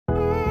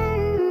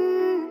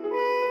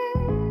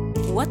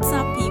What's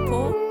up,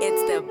 people?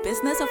 It's the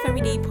Business of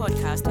Everyday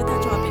podcast with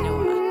Adwoa,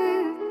 Benewaa.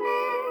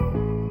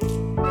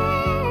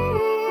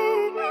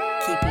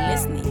 Keep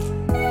listening.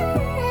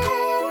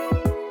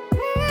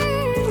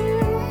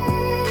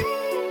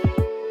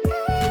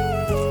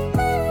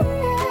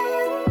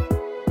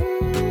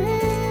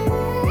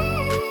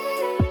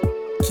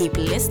 Keep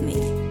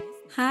listening.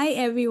 Hi,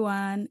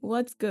 everyone.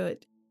 What's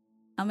good?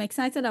 I'm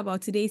excited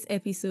about today's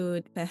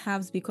episode,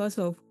 perhaps because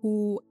of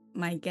who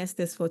my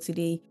guest is for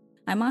today.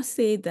 I must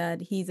say that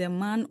he's a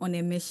man on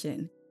a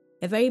mission,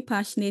 a very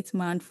passionate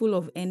man full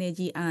of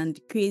energy and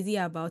crazy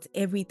about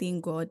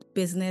everything God,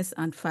 business,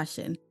 and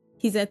fashion.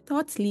 He's a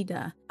thought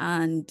leader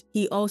and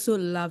he also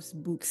loves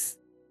books.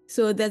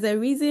 So there's a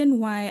reason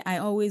why I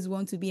always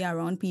want to be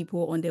around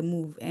people on the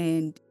move,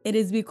 and it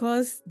is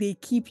because they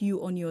keep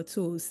you on your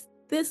toes.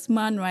 This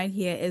man right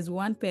here is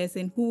one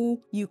person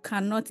who you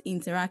cannot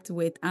interact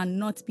with and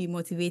not be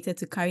motivated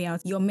to carry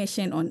out your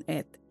mission on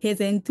earth.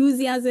 His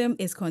enthusiasm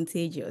is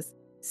contagious.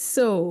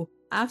 So,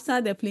 after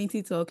the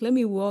plenty talk, let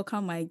me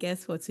welcome my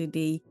guest for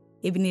today,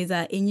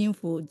 Ebenezer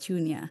Enyinful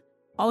Jr.,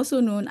 also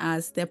known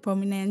as the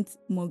prominent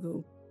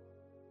mogul.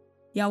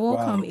 You're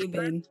welcome,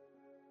 Eben.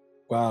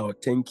 Wow,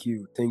 thank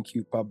you,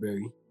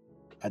 Paberi.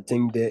 I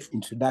think the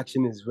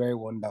introduction is very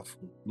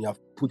wonderful. You have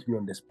put me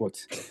on the spot.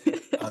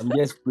 I'm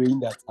just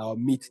praying that I'll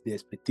meet the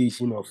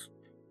expectation of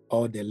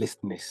all the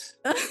listeners.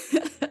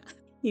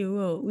 You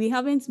will. We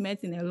haven't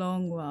met in a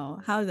long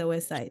while. How's the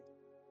west side?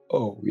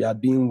 Oh, we are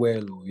doing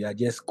well. We are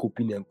just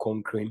coping and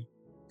conquering.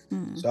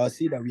 So I'll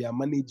say that we are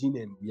managing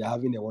and we are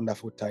having a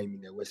wonderful time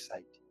in the west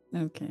side.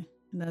 Okay,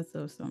 that's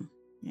awesome.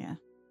 Yeah.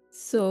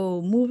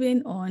 So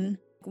moving on,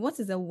 what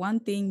is the one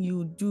thing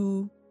you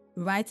do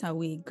right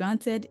away?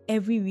 Granted,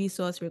 every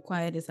resource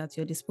required is at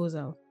your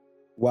disposal.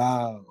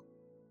 Wow.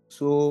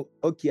 So,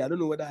 okay, I don't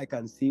know whether I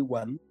can say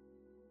one,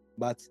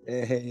 but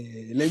let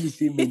me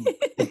say many.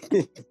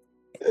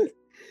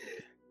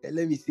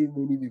 Let me say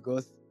many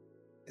because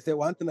it's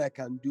one thing I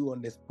can do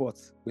on the spot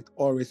with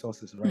all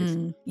resources,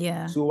 right?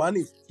 Yeah. So one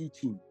is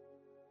teaching.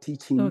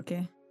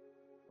 Okay.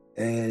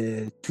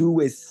 2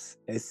 is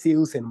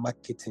sales and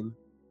marketing.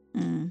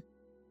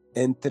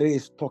 And 3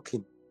 is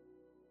talking.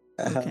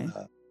 Okay.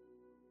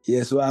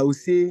 Yeah, so I would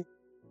say,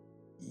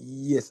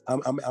 yes,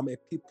 I'm a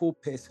people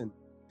person.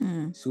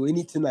 So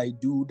anything I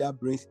do that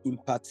brings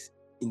impact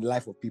in the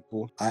life of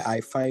people, I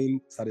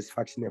find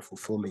satisfaction and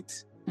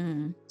fulfillment.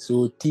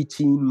 So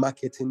teaching,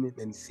 marketing,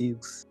 and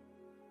sales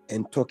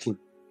and talking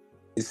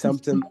is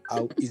something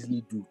I'll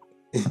easily do.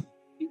 Just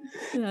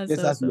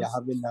awesome. As we are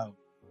having now.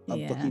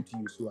 I'm talking to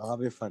you, so I'm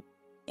having fun.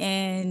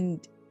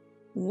 And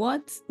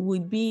what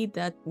would be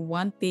that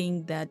one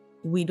thing that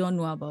we don't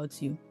know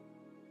about you?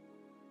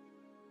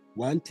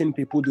 One thing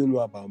people don't know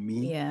about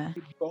me, yeah,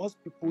 because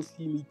people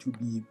see me to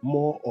be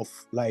more of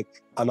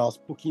like an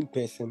outspoken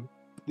person.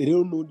 They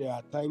don't know there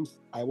are times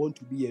I want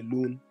to be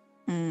alone.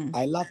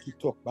 I love to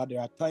talk, but there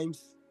are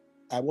times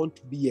I want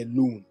to be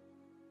alone.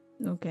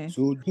 Okay.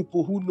 So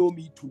people who know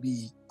me to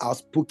be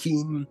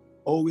outspoken,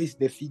 always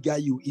the figure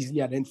you easily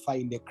identify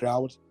in the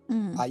crowd,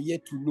 are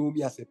yet to know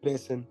me as a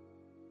person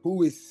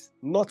who is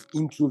not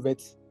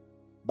introvert,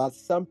 but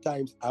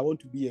sometimes I want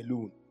to be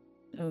alone.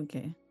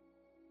 Okay.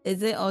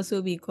 Is it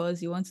also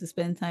because you want to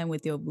spend time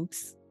with your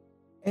books?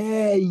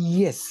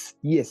 Yes.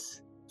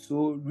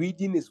 So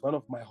reading is one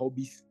of my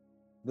hobbies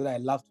that I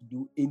love to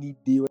do any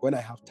day when I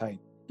have time.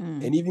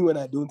 And even when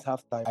I don't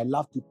have time, I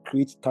love to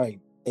create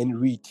time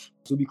and read.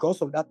 So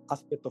because of that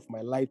aspect of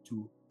my life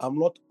too, I'm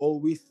not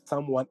always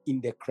someone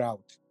in the crowd.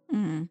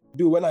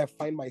 Though when I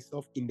find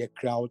myself in the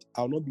crowd,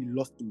 I'll not be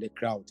lost in the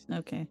crowd.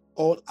 Okay.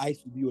 All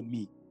eyes will be on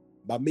me.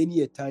 But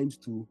many a times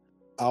too,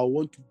 I'll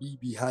want to be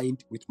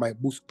behind with my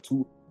books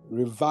to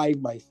revive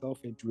myself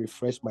and to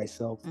refresh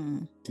myself,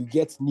 to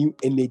get new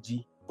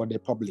energy for the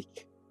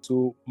public.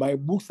 So my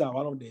books are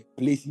one of the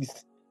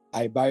places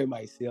I bury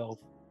myself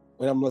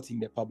when I'm not in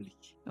the public.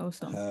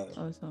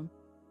 Awesome.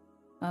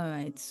 All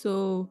right.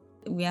 So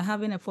we are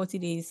having a 40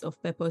 days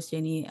of purpose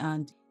journey,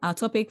 and our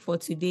topic for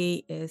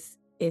today is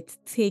it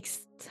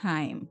takes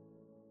time.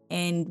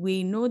 And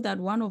we know that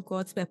one of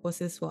God's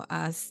purposes for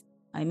us,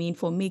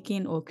 for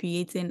making or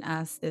creating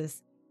us,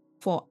 is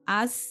for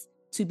us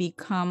to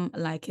become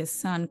like his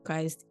son,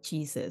 Christ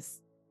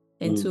Jesus.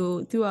 And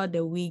so throughout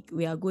the week,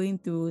 we are going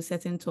through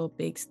certain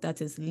topics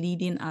that is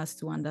leading us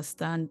to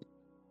understand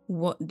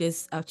what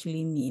this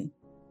actually means.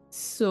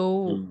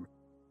 So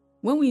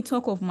when we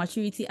talk of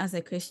maturity as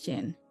a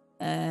Christian,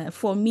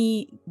 for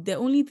me, the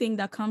only thing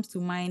that comes to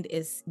mind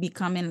is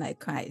becoming like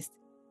Christ.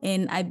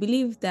 And I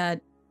believe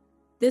that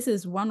this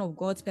is one of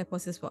God's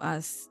purposes for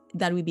us,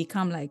 that we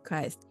become like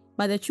Christ.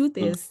 But the truth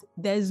is,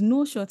 there's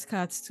no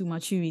shortcuts to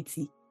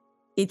maturity.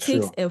 It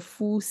takes a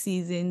full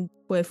season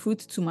for a fruit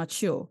to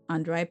mature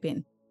and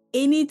ripen.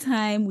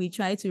 Anytime we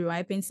try to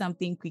ripen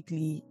something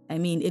quickly,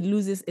 it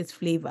loses its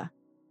flavor.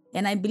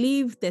 And I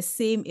believe the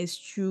same is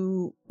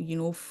true,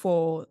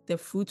 for the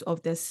fruit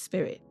of the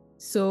Spirit.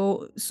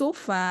 So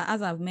far,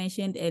 as I've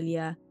mentioned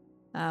earlier,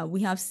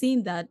 we have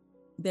seen that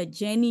the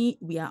journey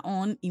we are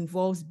on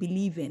involves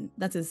believing.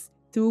 That is,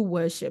 through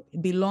worship,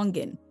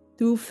 belonging,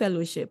 through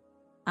fellowship,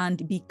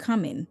 and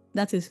becoming,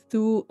 that is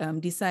through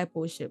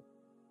discipleship.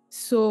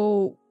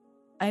 So,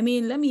 I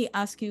mean, let me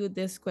ask you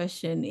this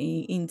question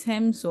in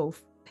terms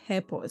of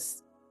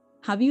purpose.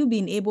 Have you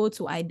been able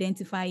to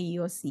identify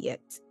yours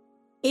yet?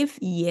 If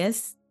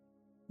yes,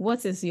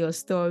 what is your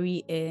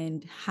story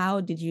and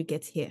how did you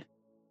get here?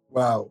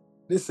 Wow,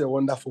 this is a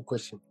wonderful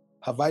question.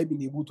 Have I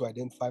been able to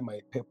identify my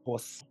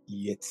purpose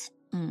yet?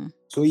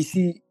 So you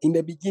see, in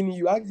the beginning,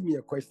 you asked me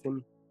a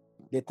question,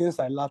 the things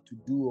I love to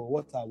do or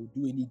what I would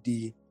do any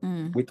day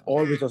with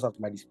all resources at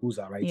my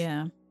disposal, right?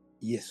 Yeah.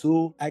 Yes.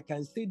 So I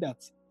can say that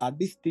at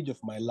this stage of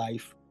my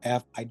life, I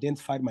have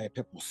identified my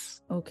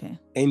purpose. Okay.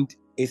 And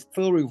it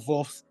still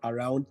revolves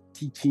around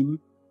teaching,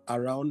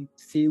 around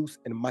sales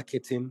and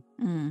marketing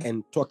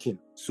and talking.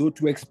 So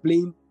to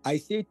explain, I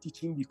say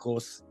teaching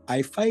because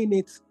I find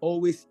it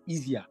always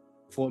easier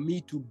for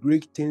me to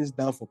break things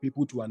down for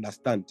people to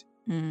understand.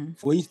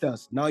 For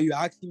instance, now you're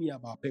asking me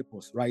about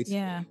purpose, right?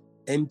 Yeah.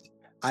 And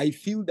I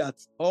feel that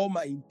all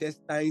my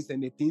intestines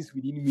and the things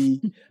within me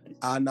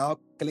are now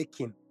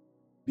clicking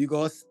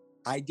because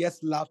I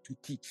just love to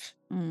teach.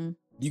 You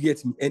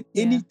get me? And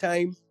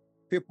anytime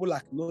people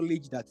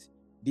acknowledge that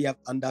they have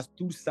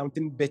understood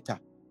something better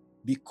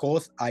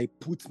because I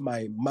put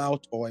my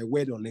mouth or a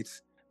word on it,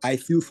 I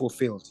feel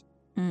fulfilled.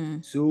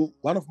 So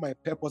one of my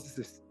purposes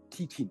is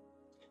teaching.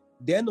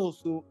 Then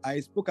also I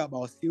spoke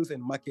about sales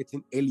and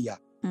marketing earlier.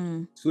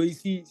 So you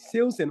see,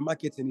 sales and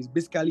marketing is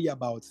basically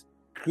about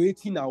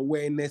creating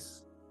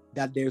awareness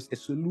that there's a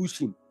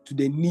solution to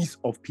the needs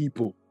of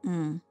people.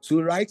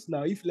 So right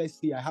now, if let's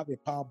say I have a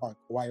power bank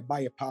or I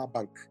buy a power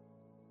bank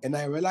and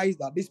I realize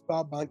that this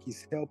power bank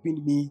is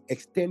helping me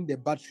extend the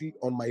battery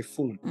on my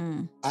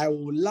phone, I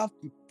would love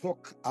to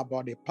talk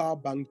about the power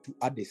bank to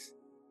others.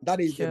 That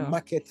is the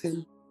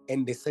marketing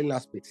and the selling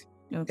aspect.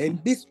 Okay.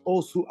 And this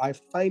also, I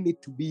find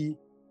it to be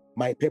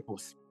my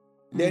purpose.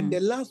 Then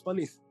the last one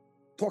is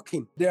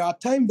talking. There are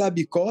times that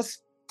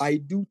because I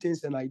do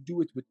things and I do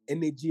it with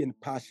energy and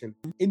passion,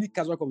 any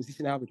casual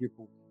conversation I have with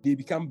people, they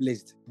become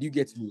blessed. Do you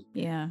get me?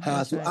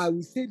 Yeah. So I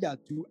will say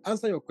that to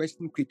answer your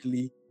question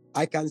quickly,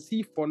 I can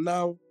see for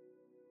now,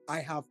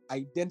 I have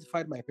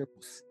identified my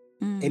purpose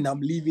and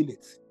I'm living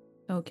it.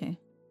 Okay.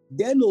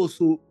 Then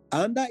also,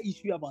 another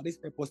issue about this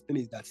purpose thing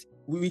is that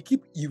we will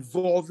keep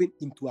evolving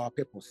into our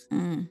purpose.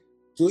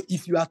 So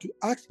if you are to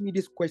ask me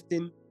this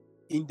question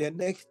in the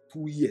next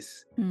 2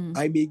 years,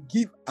 I may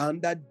give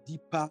another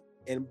deeper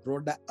and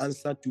broader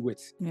answer to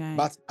it. Right.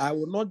 But I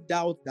will not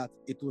doubt that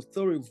it will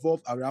still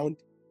revolve around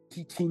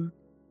teaching,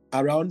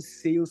 around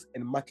sales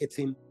and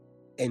marketing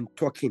and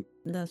talking.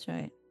 That's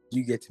right.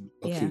 You get me?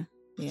 Okay.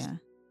 Yeah.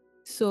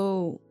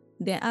 So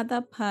the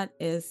other part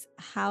is,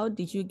 how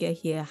did you get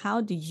here? How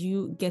did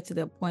you get to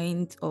the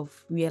point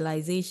of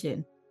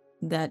realization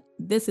that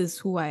this is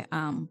who I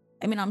am?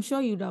 I mean, I'm sure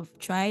you'd have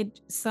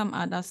tried some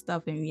other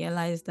stuff and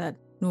realized that,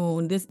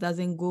 no, this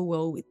doesn't go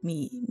well with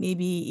me.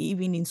 Maybe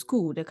even in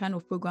school, the kind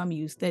of program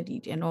you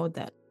studied and all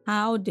that.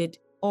 How did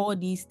all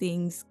these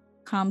things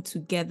come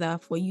together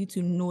for you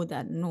to know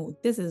that, no,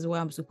 this is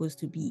where I'm supposed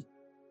to be?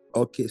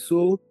 Okay,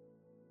 so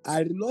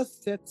I did not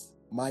set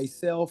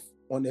myself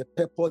on a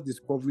purpose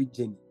discovery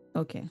journey.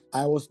 Okay.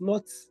 I was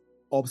not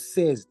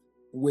obsessed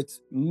with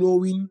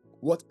knowing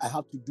what I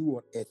have to do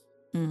on earth.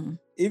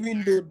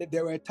 Even though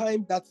there were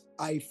times that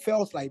I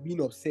felt like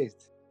being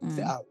obsessed.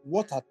 Say,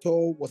 what at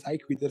all was I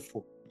created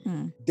for?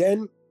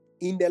 Then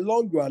in the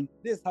long run,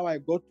 this is how I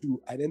got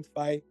to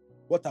identify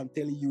what I'm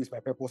telling you is my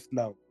purpose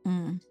now.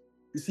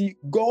 You see,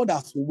 God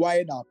has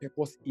wired our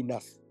purpose in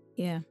us.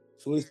 Yeah.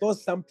 So it's not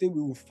something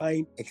we will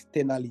find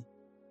externally.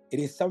 It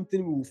is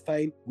something we will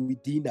find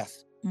within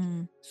us.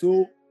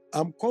 So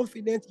I'm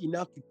confident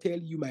enough to tell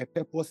you my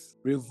purpose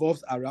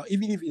revolves around,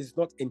 even if it's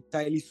not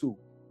entirely so,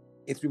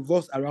 it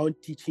revolves around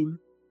teaching,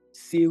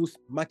 sales,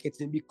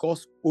 marketing,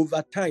 because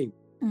over time,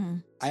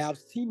 I have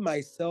seen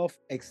myself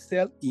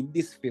excel in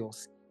these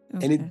fields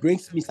and it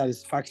brings me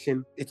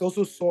satisfaction. It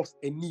also solves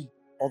a need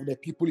of the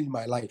people in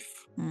my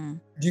life. Do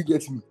you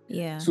get me?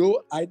 Yeah.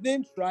 So I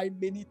then try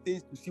many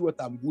things to see what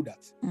I'm good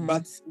at.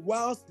 But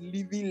whilst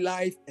living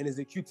life and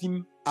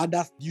executing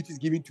other duties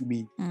given to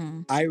me,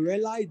 I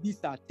realize these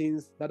are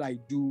things that I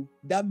do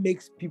that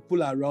makes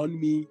people around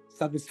me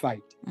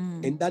satisfied.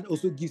 And that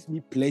also gives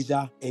me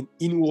pleasure and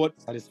inward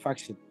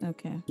satisfaction.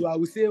 Okay. So I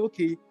would say,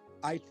 okay,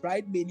 I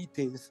tried many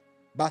things,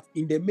 but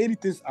in the many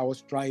things I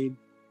was trying,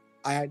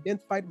 I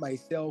identified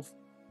myself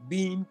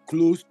being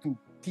close to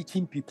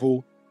teaching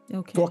people,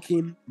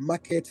 talking,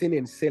 marketing,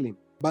 and selling.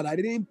 But I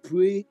didn't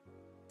pray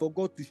for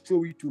God to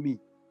show it to me.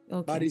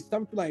 But it's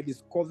something I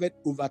discovered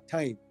over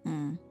time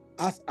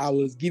as I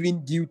was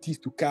given duties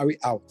to carry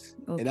out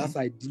and as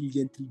I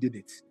diligently did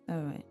it.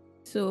 All right.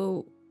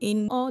 So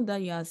in all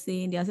that you are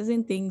saying, there are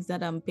certain things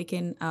that I'm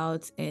picking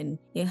out, and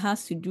it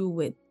has to do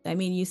with, I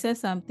mean, you said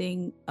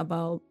something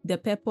about the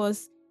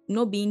purpose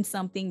not being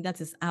something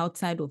that is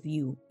outside of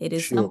you. It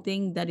is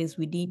something that is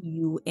within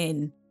you,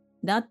 and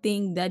that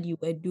thing that you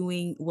were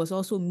doing was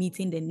also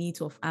meeting the needs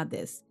of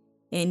others.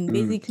 And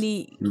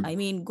basically, Mm. I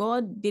mean,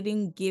 God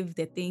didn't give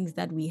the things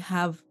that we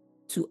have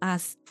to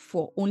us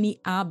for only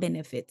our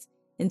benefit.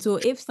 And so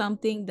if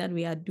something that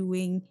we are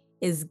doing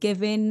is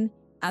giving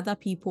other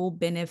people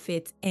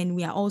benefit and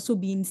we are also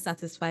being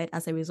satisfied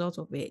as a result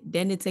of it,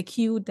 then it's a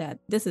cue that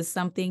this is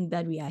something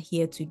that we are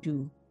here to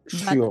do.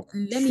 But Sure.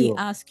 let me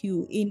ask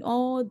you, in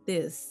all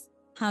this,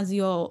 has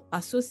your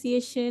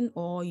association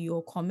or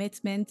your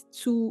commitment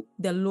to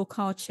the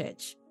local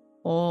church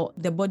or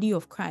the body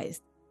of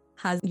Christ,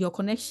 has your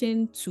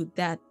connection to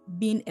that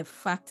been a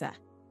factor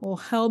or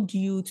helped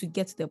you to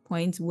get to the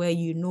point where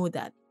you know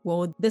that,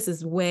 well, this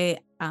is where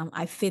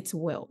I fit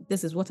well.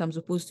 This is what I'm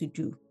supposed to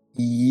do?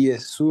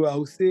 Yes, so I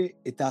would say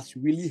it has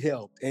really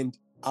helped. And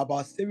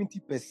about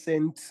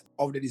 70%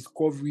 of the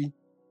discovery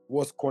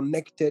was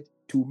connected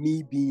to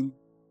me being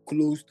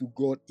close to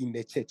God in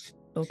the church.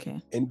 Okay.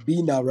 And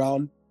being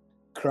around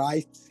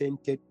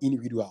Christ-centered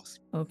individuals.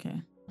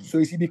 Okay. So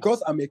you see,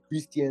 because I'm a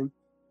Christian,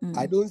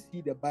 I don't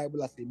see the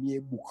Bible as a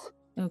mere book.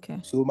 Okay.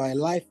 So my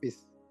life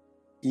is,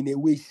 in a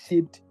way,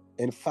 shaped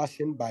and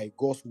fashioned by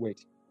God's word.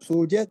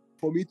 So just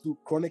for me to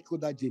chronicle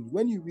that journey,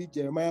 when you read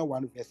Jeremiah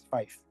 1 verse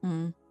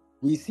 5,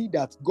 we see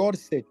that God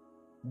said,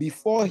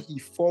 before he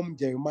formed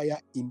Jeremiah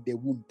in the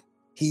womb,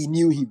 he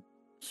knew him.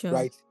 Sure.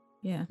 Right?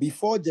 Yeah.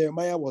 Before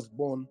Jeremiah was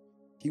born,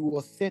 he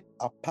was set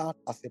apart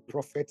as a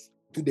prophet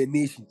to the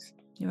nations.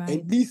 Right.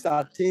 And these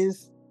are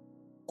things,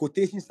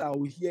 quotations I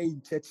will hear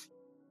in church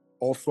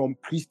or from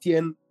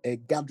Christian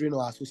gathering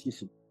or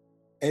association.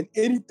 And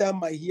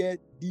anytime I hear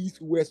these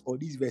words or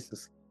these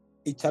verses,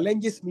 it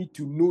challenges me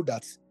to know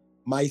that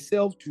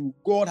myself too,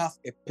 God has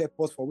a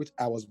purpose for which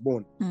I was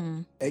born.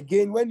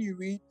 Again, when you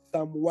read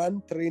Psalm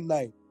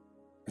 139,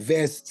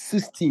 verse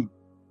 16,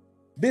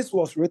 this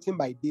was written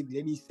by David,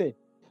 and he said,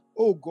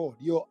 "Oh God,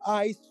 your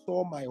eyes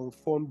saw my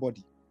unformed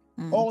body.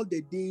 All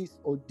the days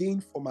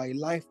ordained for my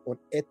life on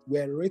earth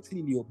were written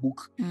in your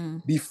book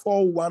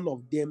before one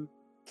of them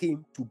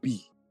came to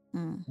be."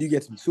 Do you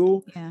get me?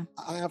 So yeah.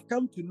 I have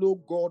come to know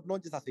God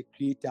not just as a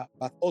creator,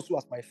 but also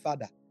as my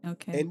father.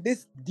 Okay. And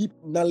this deep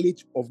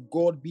knowledge of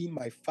God being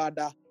my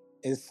father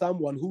and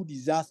someone who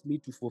desires me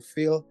to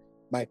fulfill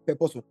my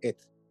purpose on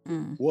earth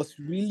was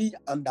really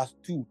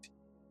understood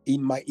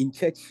in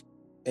church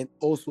and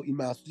also in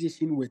my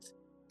association with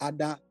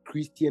other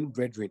Christian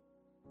brethren.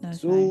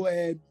 That's so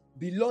right.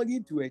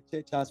 Belonging to a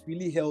church has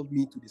really helped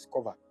me to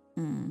discover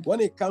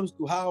when it comes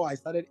to how I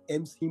started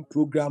emceeing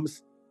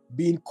programs,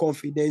 being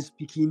confident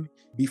speaking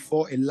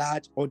before a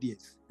large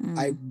audience.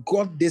 I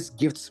got these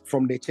gifts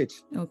from the church.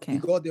 Okay.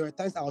 Because there were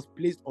times I was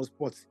placed on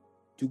spots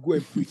to go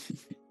and preach.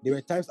 There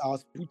were times I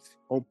was put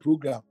on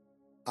program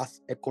as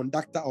a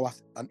conductor or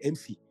as an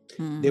MC.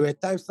 There were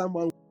times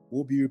someone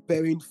will be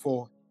preparing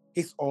for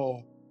his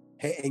or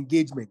her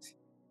engagement.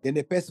 Then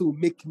the person will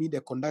make me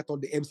the conductor or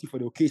the MC for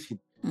the occasion.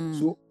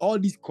 So all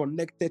this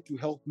connected to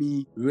help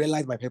me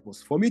realize my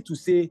purpose. For me to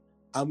say,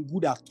 I'm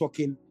good at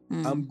talking,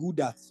 I'm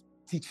good at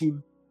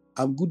teaching,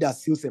 I'm good at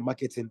sales and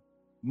marketing.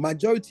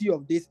 Majority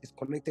of this is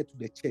connected to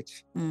the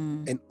church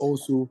and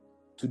also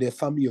to the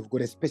family of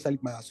God, especially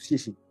my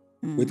association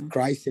with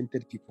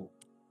Christ-centered people.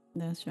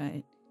 That's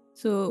right.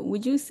 So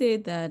would you say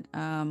that,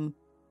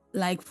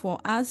 like for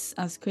us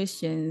as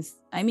Christians,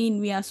 I mean,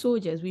 we are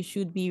soldiers, we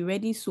should be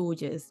ready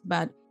soldiers,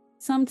 but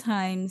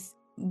sometimes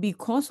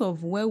because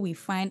of where we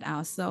find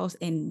ourselves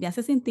and there are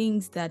certain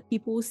things that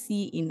people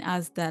see in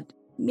us that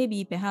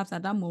maybe perhaps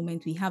at that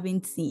moment we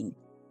haven't seen.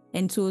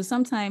 And so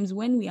sometimes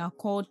when we are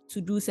called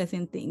to do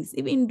certain things,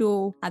 even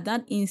though at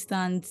that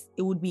instant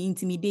it would be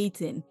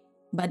intimidating,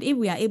 but if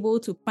we are able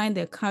to find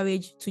the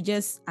courage to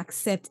just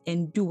accept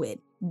and do it,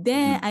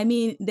 there, I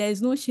mean,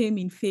 there's no shame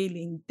in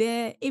failing.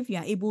 There, if you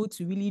are able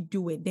to really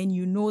do it, then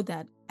you know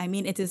that, I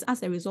mean, it is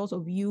as a result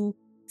of you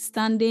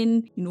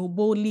standing,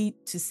 boldly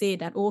to say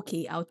that,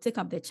 okay, I'll take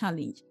up the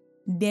challenge.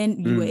 Then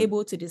you were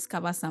able to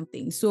discover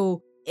something.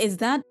 So is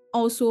that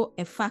also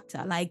a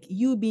factor, like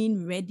you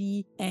being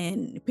ready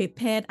and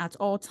prepared at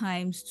all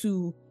times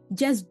to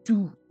just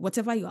do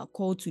whatever you are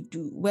called to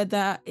do,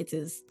 whether it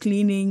is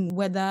cleaning,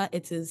 whether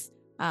it is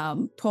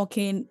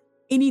talking,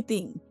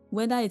 anything,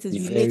 whether it is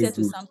related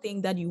to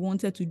something that you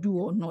wanted to do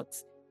or not.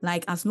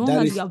 Like as long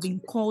as you have been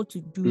called to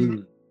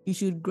do, you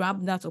should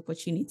grab that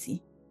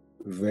opportunity.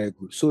 Very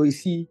good. So you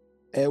see,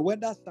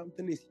 whether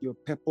something is your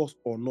purpose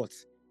or not,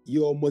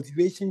 your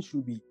motivation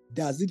should be,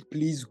 does it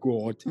please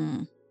God?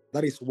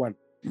 That is one.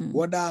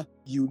 Whether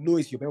you know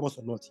it's your purpose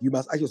or not, you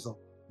must ask yourself,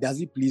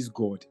 does it please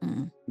God?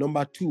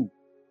 Number two,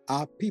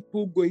 are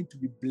people going to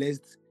be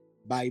blessed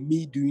by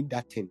me doing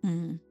that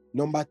thing?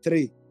 Number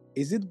three,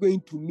 is it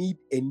going to meet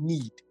a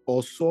need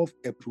or solve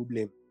a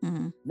problem?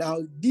 Now,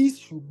 this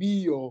should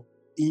be your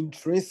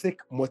intrinsic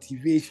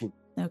motivation.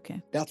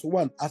 Okay. That's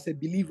one. As a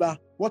believer,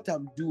 what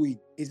I'm doing,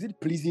 is it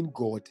pleasing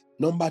God?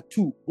 Number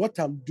two, what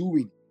I'm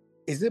doing,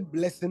 is it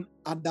blessing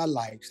other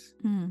lives?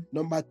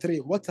 Number three,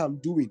 what I'm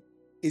doing,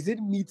 is it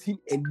meeting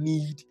a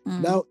need?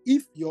 Now,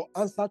 if your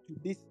answer to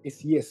this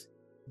is yes,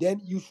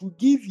 then you should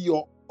give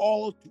your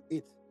all to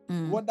it,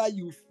 whether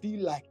you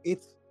feel like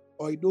it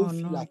or you don't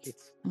feel like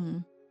it.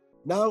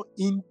 Now,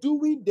 in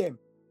doing them,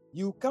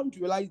 you come to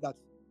realize that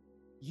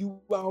you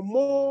are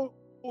more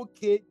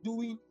okay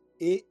doing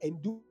A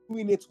and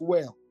doing it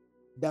well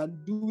than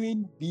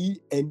doing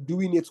B and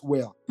doing it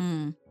well.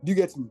 Do you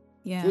get me?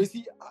 Yeah. So you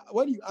see,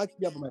 when you ask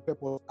me about my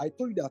purpose, I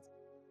told you that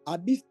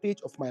at this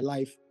stage of my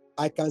life,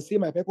 I can say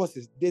my purpose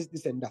is this,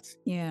 this, and that.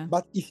 Yeah.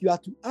 But if you are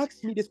to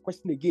ask me this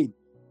question again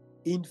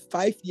in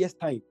 5 years'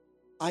 time,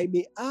 I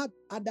may add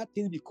other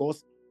things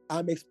because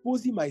I'm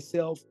exposing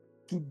myself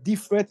to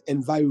different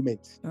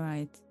environments.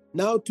 Right.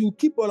 Now, to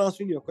keep on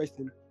answering your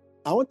question,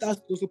 I want us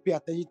to also pay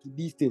attention to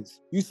these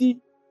things. You see,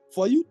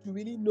 for you to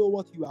really know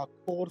what you are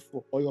called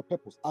for or your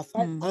purpose,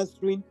 aside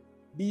answering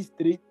these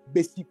 3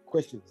 basic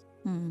questions,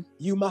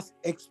 you must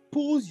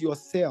expose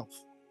yourself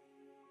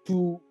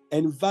to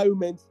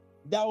environments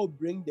that will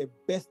bring the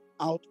best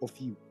out of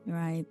you.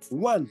 Right.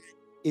 One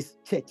is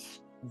church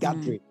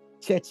gathering.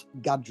 Church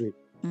gathering.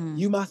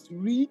 You must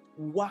read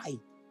why.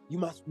 You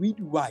must read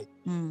why.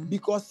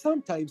 Because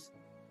sometimes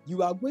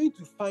you are going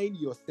to find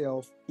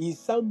yourself in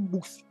some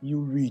books you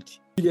read.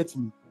 You get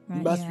me? Right,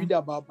 you must read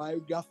about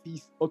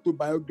biographies,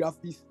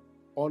 autobiographies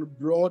on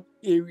broad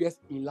areas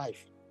in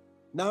life.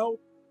 Now,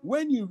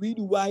 when you read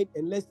wide,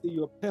 and let's say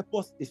your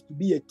purpose is to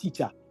be a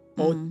teacher,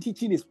 or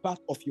teaching is part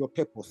of your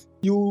purpose,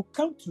 you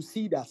come to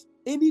see that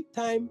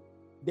anytime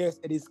there's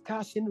a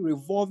discussion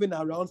revolving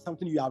around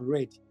something you have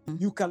read,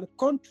 you can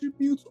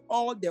contribute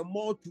all the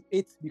more to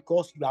it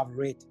because you have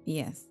read.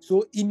 Yes.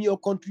 So in your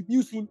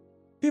contribution,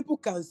 people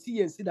can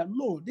see and say that,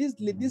 no,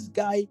 this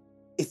guy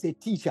is a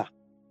teacher.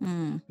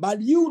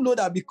 But you know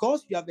that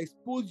because you have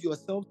exposed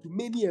yourself to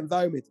many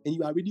environments and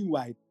you are reading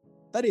wide,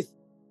 that is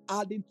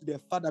adding to the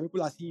fact that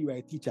people are seeing you are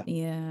a teacher.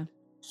 Yeah.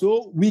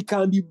 So we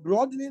can be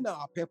broadening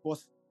our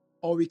purpose,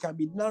 or we can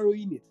be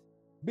narrowing it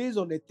based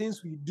on the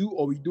things we do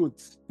or we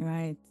don't.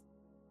 Right.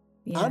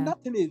 Yeah. Another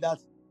thing is that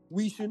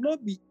we should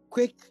not be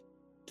quick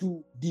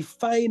to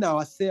define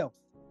ourselves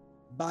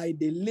by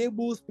the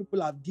labels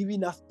people have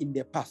given us in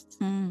the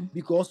past,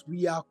 because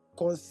we are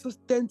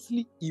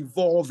consistently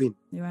evolving.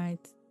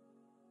 Right.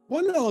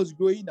 When I was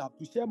growing up,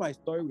 to share my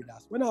story with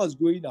us, when I was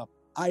growing up,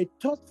 I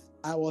thought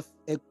I was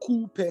a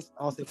cool person.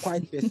 I was a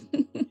quiet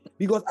person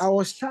because I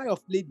was shy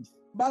of ladies.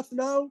 But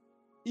now,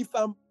 if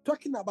I'm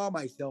talking about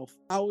myself,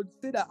 I would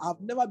say that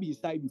I've never been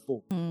shy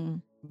before.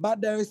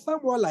 But there is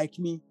someone like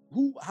me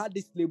who had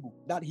this label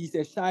that he's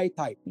a shy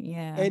type.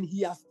 Yeah. And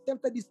he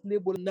accepted this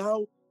label.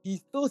 Now he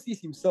still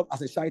sees himself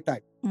as a shy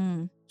type.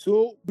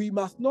 So we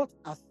must not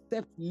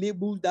accept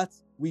labels that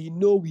we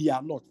know we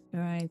are not.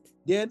 Right.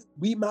 Then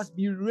we must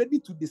be ready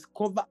to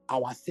discover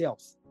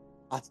ourselves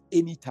at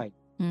any time.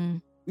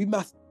 We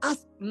must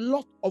ask a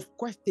lot of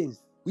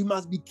questions. We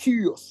must be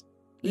curious.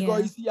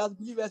 Because you see, as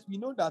believers, we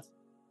know that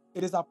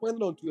it is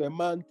appointed unto a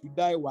man to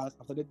die once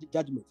after the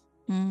judgment.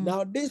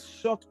 Now, this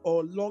short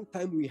or long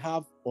time we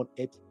have on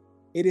earth,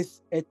 it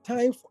is a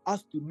time for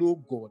us to know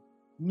God,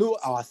 know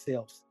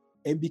ourselves,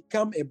 and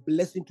become a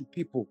blessing to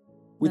people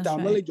with our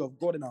knowledge of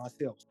God and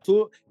ourselves.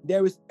 So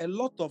there is a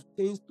lot of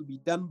things to be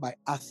done by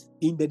us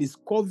in the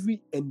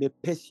discovery and the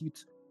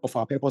pursuit of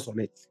our purpose on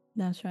earth.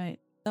 That's right.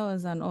 That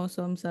was an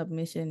awesome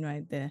submission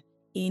right there.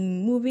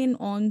 In moving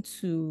on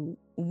to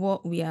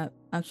what we are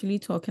actually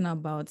talking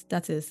about,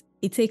 that is,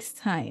 it takes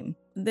time.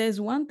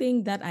 There's one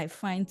thing that I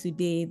find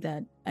today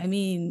that,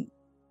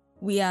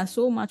 we are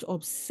so much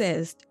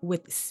obsessed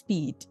with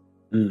speed.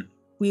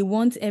 We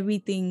want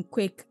everything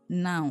quick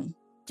now,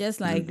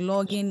 just like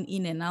logging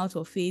in and out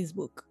of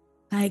Facebook.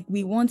 Like,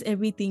 we want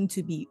everything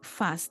to be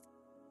fast.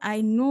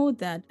 I know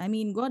that,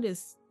 God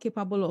is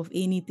capable of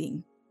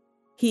anything.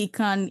 He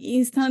can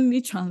instantly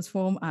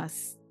transform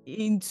us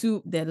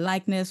into the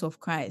likeness of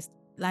Christ.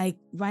 Like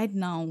right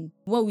now,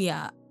 what we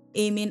are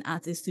aiming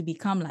at is to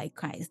become like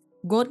Christ.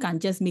 God can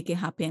just make it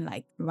happen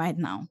like right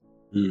now.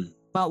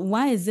 But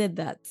why is it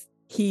that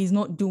he is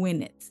not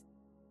doing it?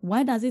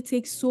 Why does it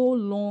take so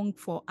long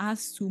for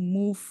us to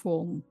move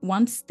from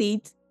one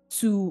state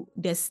to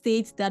the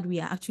state that we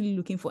are actually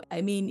looking for?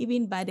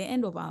 Even by the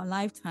end of our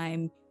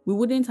lifetime, we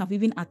wouldn't have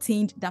even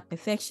attained that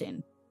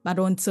perfection. But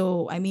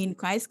until,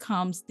 Christ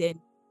comes, then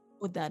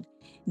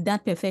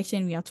that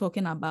perfection we are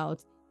talking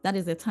about, that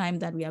is the time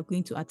that we are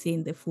going to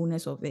attain the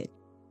fullness of it.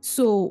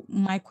 So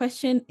my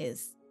question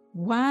is,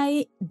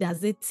 why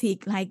does it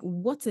take,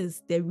 what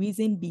is the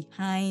reason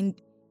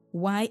behind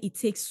why it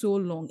takes so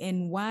long,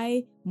 and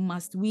why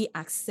must we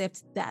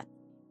accept that?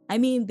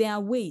 There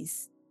are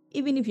ways.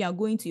 Even if you are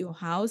going to your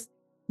house,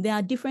 there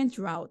are different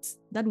routes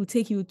that will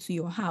take you to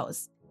your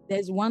house.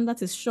 There's one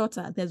that is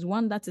shorter. There's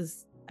one that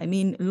is,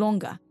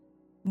 longer.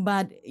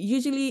 But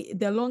usually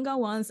the longer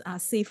ones are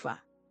safer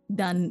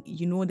than,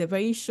 the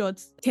very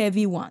short,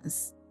 heavy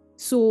ones.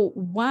 So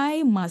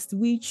why must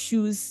we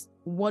choose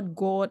what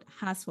God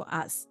has for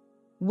us,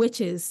 which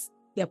is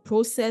the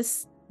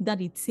process that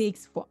it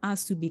takes for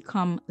us to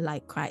become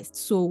like Christ?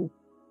 So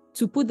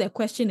to put the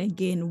question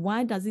again,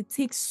 why does it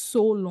take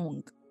so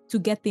long to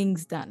get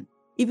things done,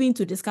 even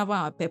to discover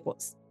our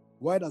purpose?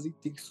 Why does it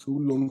take so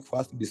long for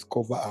us to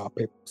discover our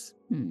purpose?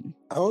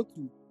 I want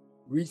to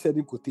read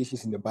certain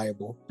quotations in the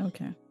Bible.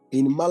 Okay.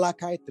 In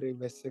Malachi 3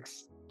 verse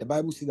 6, the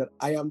Bible says that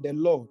I am the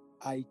Lord,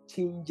 I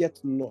change it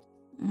not.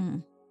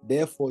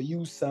 Therefore,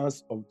 you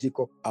sons of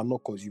Jacob are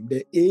not consumed.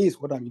 The A is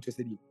what I'm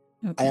interested in.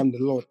 Okay. I am the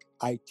Lord,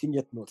 I change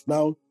it not.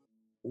 Now,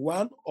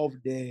 one of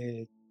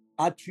the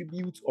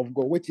attributes of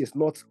God, which is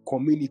not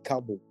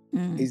communicable,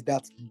 is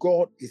that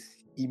God is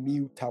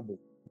immutable.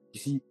 You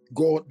see,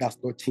 God does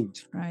not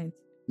change. Right.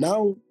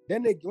 Now,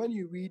 then again, when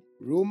you read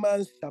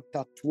Romans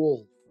chapter 12,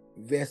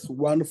 verse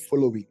 1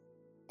 following,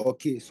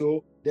 okay,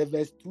 so the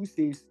verse 2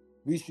 says,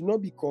 we should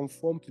not be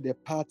conformed to the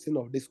pattern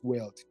of this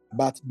world,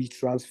 but be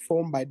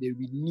transformed by the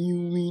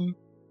renewing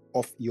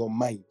of your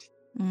mind.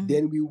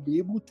 Then we will be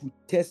able to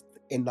test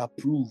and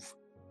approve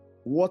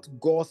what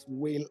God's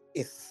will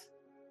is,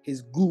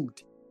 his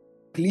good,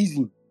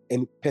 pleasing,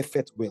 and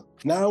perfect will.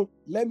 Now,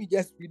 let me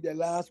just read the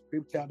last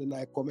scripture, then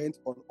I comment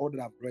on all that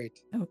I've read.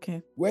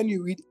 Okay. When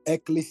you read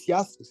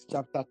Ecclesiastes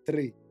chapter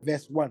 3,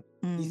 verse 1,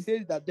 he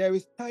says that there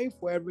is time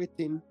for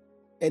everything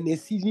and a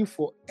season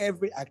for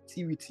every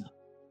activity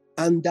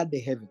under the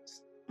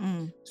heavens.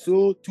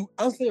 So to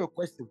answer your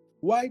question,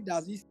 why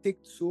does it take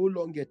so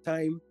long a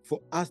time for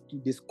us to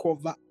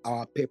discover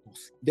our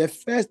purpose? The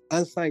first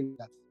answer is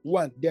that,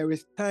 one, there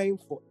is time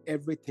for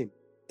everything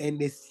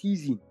and a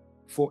season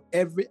for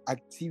every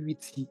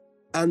activity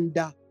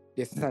under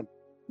the sun.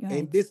 Right.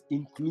 And this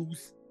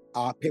includes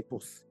our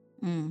purpose.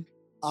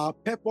 Our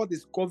purpose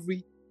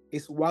discovery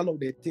is one of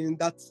the things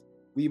that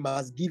we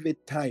must give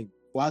it time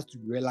for us to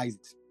realize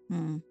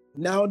it.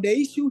 Now, the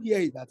issue here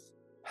is that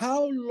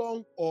how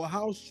long or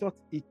how short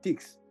it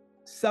takes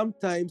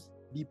sometimes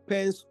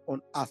depends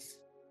on us.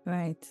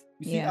 Right.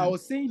 You see, I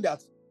was saying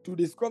that to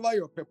discover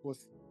your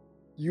purpose,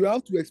 you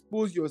have to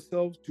expose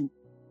yourself to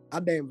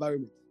other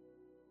environments.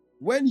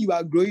 When you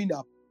are growing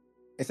up,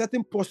 a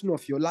certain portion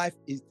of your life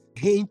is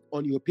hinged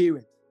on your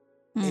parents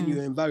and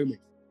your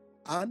environment.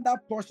 Another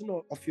portion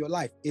of your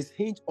life is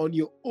hinged on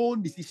your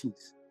own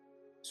decisions.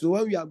 So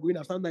when we are growing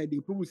up, sometimes the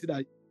people say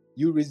that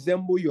you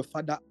resemble your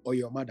father or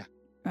your mother.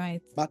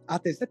 Right. But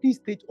at a certain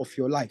stage of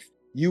your life,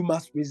 you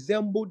must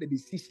resemble the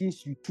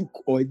decisions you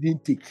took or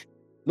didn't take,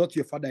 not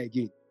your father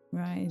again.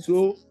 Right.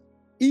 So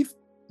if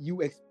you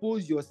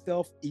expose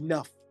yourself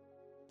enough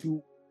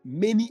to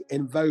many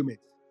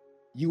environments,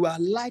 you are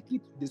likely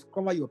to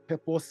discover your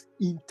purpose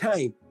in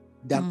time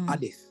than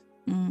others.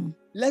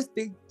 Let's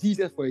take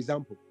Jesus, for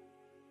example.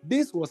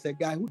 This was a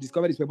guy who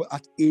discovered his purpose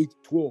at age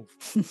 12.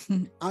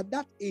 At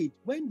that age,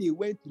 when they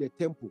went to the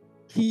temple,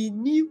 he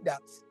knew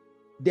that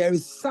there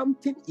is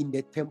something in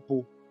the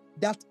temple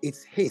that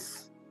is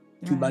his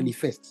to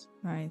manifest.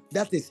 Right.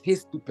 That is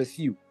his to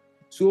pursue.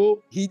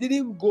 So he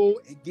didn't go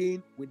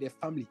again with the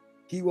family.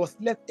 He was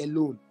left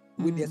alone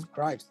with the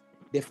scribes,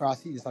 the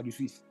Pharisees, the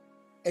Sadducees.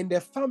 And the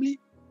family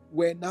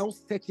were now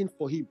searching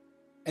for him.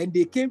 And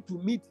they came to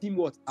meet him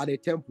at the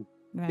temple.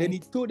 Right. Then he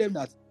told them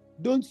that,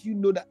 don't you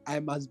know that I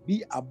must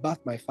be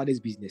about my father's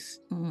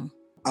business?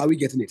 Are we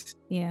getting it?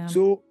 Yeah.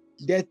 So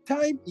the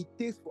time it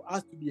takes for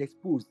us to be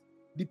exposed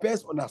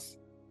depends on us.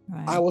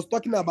 Right. I was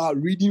talking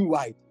about reading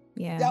wide.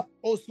 Yeah. That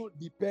also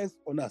depends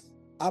on us.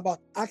 About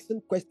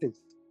asking questions.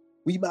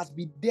 We must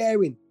be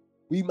daring.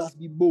 We must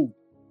be bold.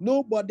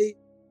 Nobody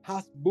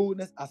has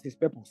boldness as his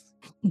purpose.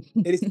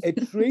 It is a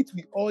trait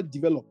we all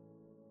develop.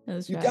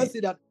 That's you right. can't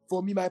say that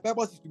for me, my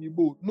purpose is to be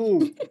bold.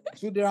 No.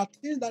 So there are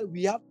things that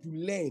we have to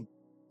learn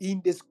in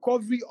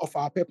discovery of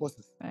our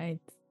purposes. Right.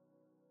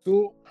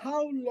 So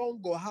how long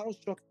or how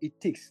short it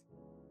takes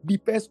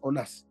depends on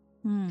us.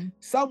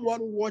 Someone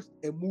watched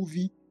a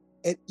movie,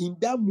 and in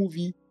that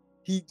movie,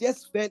 he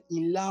just fell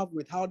in love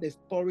with how the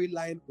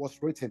storyline was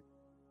written.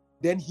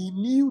 Then he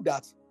knew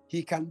that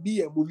he can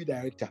be a movie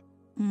director.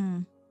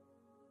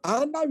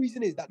 Another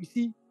reason is that, you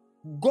see,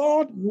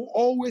 God will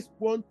always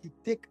want to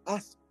take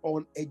us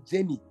on a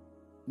journey,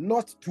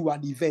 not to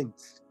an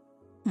event,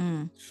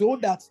 so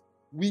that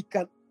we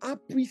can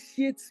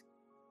appreciate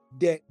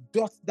the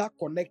dots that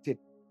connected,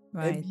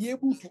 and be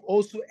able to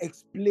also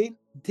explain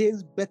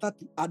things better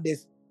to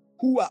others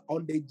who are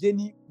on the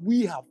journey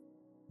we have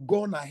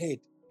gone ahead.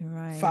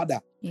 Father.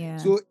 Yeah.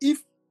 So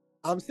if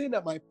I'm saying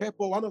that my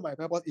purpose, one of my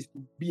purpose is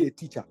to be a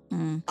teacher,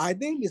 I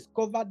didn't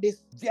discover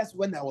this just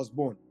when I was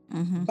born.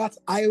 But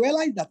I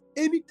realized that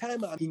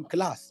anytime I'm in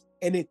class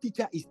and a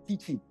teacher is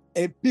teaching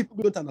and people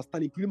don't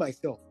understand, including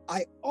myself,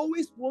 I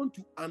always want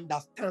to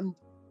understand,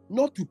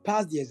 not to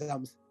pass the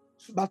exams,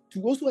 but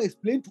to also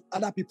explain to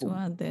other people. To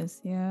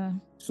others, yeah.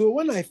 So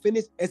when I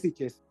finished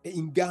SHS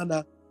in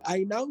Ghana, I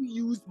now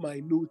used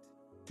my notes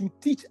to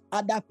teach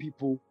other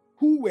people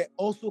who were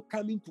also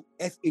coming to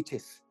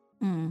SHS.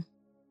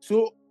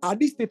 So at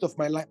this state of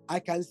my life, I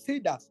can say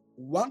that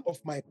one of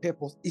my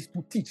purpose is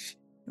to teach.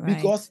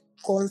 Because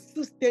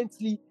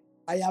consistently,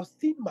 I have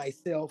seen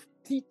myself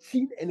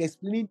teaching and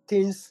explaining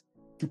things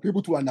to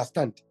people to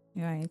understand.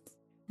 Right.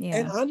 Yeah.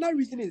 And another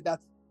reason is that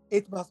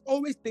it must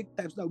always take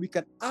time so that we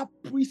can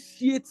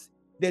appreciate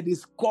the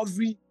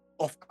discovery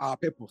of our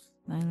purpose.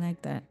 I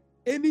like that.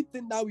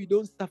 Anything that we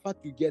don't suffer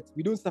to get,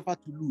 we don't suffer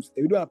to lose,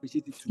 and we don't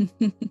appreciate it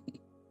too.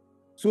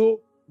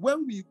 So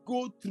when we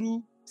go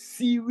through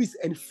series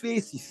and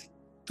phases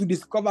to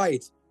discover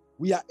it,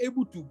 we are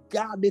able to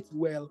guard it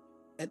well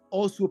and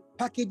also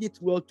package it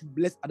well to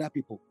bless other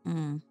people.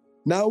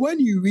 Now, when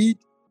you read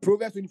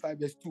Proverbs 25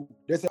 verse 2,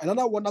 there's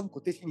another wonderful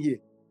quotation here,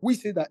 which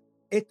says that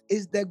it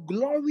is the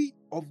glory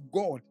of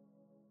God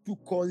to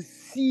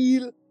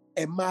conceal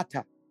a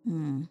matter,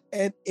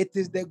 and it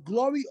is the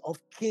glory of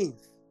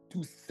kings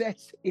to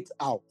search it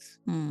out.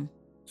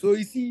 So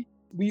you see,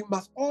 we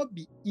must all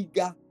be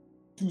eager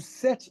to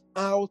search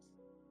out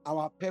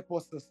our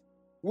purposes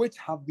which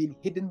have been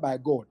hidden by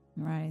God,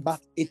 Right.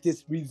 but it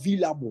is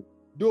revealable.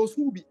 Those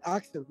who will be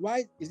asking,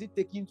 why is it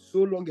taking so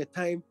long a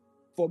time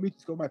for me to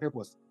discover my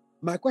purpose?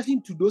 My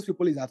question to those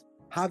people is that,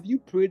 have you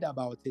prayed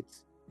about it?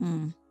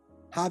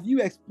 Have you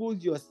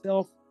exposed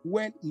yourself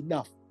well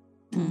enough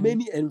to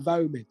many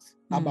environments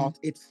about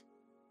it?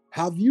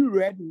 Have you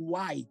read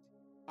wide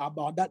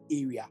about that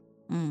area?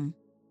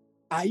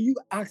 Are you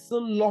asking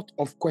a lot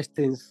of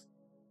questions?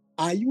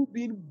 Are you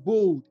being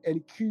bold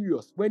and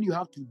curious when you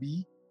have to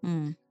be?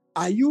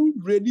 Are you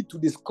ready to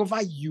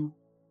discover you?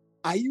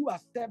 Are you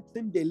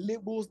accepting the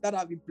labels that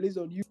have been placed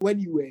on you when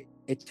you were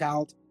a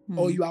child?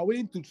 Or you are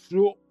willing to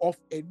throw off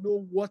and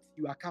know what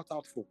you are cut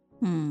out for?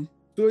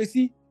 So you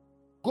see,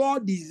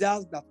 God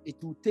desires that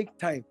it will take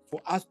time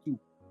for us to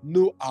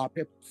know our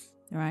purpose.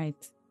 Right.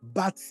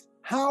 But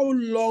how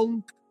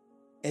long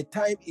a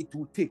time it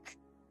will take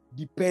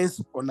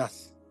depends on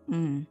us.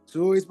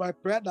 So it's my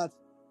prayer that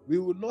we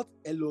will not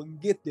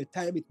elongate the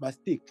time it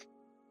must take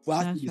for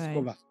us to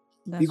discover.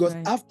 Because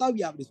after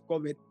we have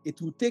discovered,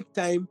 it will take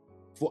time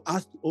for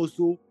us to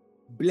also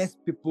bless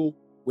people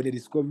with the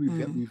discovery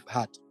we've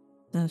had.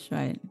 That's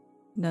right.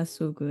 That's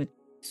so good.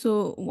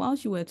 So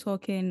whilst you were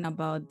talking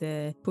about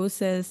the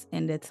process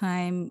and the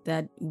time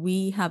that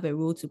we have a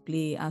role to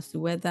play as to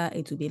whether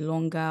it will be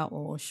longer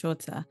or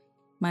shorter,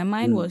 my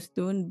mind was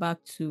thrown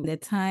back to the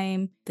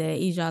time the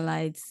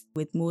Israelites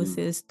with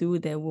Moses through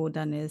the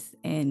wilderness.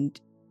 And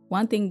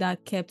one thing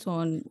that kept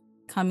on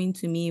coming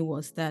to me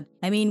was that,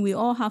 we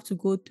all have to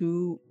go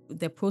through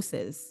the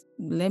process.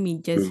 Let me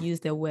just use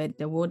the word,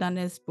 the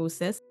wilderness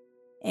process.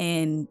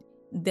 And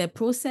the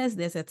process,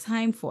 there's a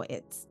time for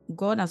it.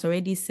 God has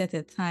already set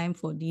a time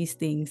for these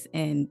things,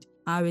 and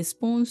our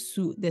response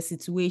to the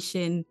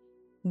situation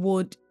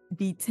would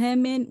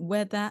determine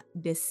whether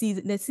the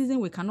season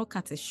we cannot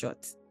cut it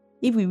short.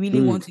 If we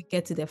really want to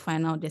get to the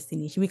final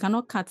destination, we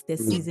cannot cut the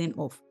season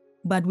off,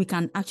 but we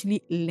can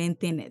actually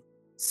lengthen it.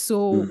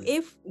 So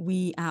if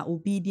we are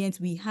obedient,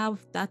 we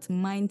have that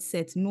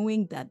mindset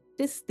knowing that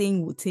this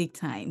thing will take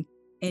time.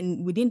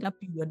 And within that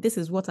period, this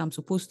is what I'm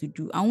supposed to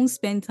do. I won't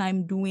spend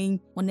time doing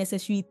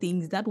unnecessary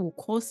things that will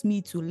cause me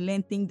to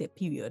lengthen the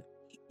period.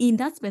 In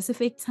that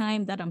specific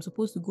time that I'm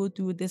supposed to go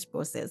through this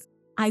process,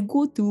 I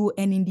go through,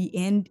 and in the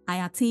end,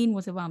 I attain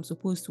whatever I'm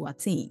supposed to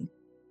attain.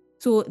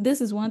 So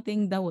this is one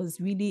thing that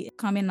was really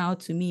coming out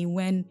to me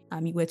when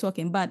we were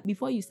talking. But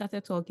before you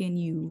started talking,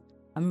 you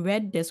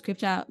read the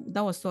scripture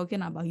that was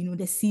talking about,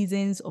 the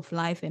seasons of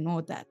life and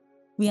all that.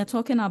 We are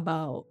talking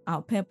about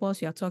our purpose.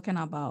 We are talking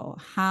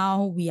about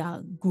how we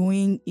are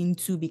growing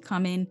into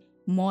becoming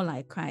more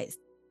like Christ.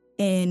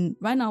 And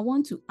right now, I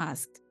want to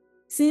ask,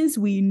 since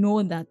we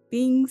know that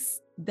things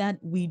that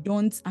we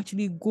don't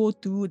actually go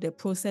through the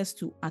process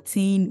to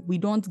attain, we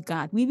don't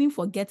guard. We even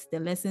forget the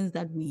lessons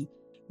that we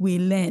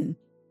learn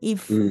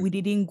if we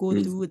didn't go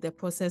through the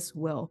process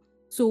well.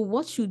 So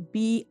what should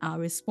be our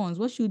response?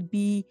 What should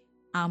be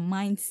our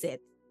mindset?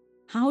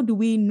 How do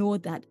we know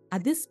that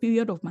at this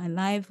period of my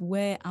life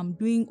where I'm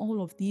doing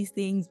all of these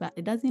things, but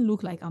it doesn't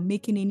look like I'm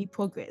making any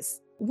progress?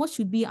 What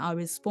should be our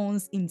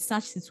response in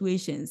such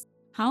situations?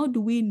 How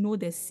do we know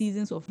the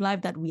seasons of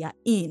life that we are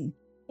in?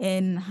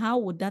 And how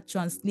would that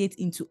translate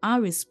into our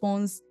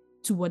response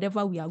to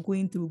whatever we are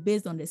going through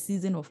based on the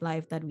season of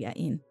life that we are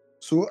in?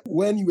 So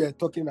when you were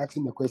talking,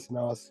 asking the question,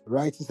 I was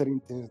writing certain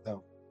things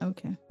down.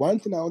 Okay. One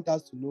thing I want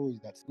us to know is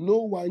that no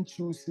one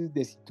chooses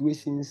the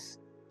situations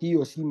he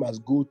or she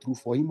must go through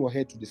for him or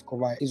her to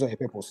discover his or her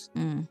purpose.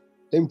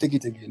 Let me take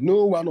it again.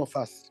 No one of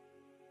us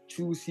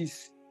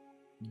chooses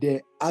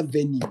the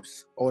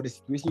avenues or the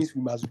situations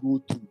we must go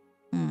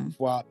through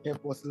for our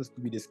purposes to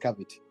be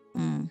discovered.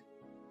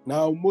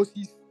 Now,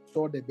 Moses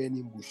saw the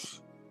burning bush.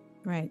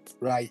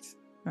 Right.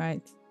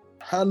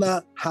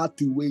 Hannah had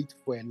to wait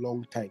for a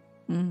long time.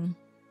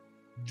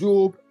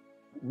 Job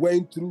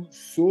went through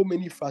so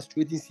many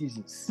frustrating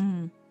seasons.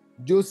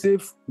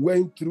 Joseph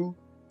went through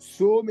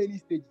so many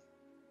stages.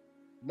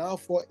 Now,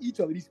 for each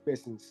of these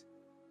persons,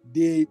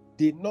 they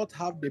did not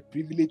have the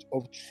privilege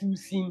of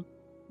choosing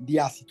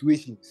their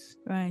situations.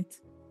 Right.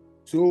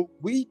 So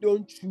we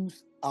don't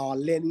choose our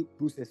learning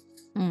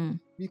processes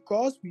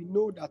because we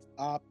know that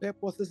our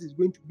purposes is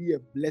going to be a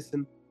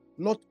blessing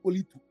not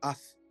only to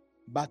us,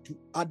 but to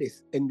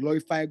others and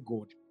glorify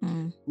God.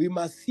 We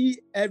must see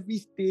every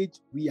stage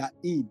we are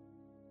in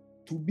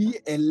to be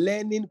a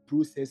learning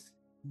process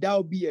that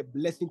will be a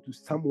blessing to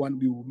someone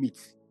we will meet.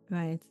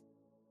 Right.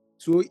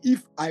 So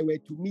if I were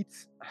to meet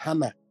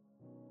Hannah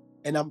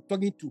and I'm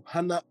talking to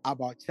Hannah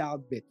about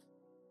childbirth,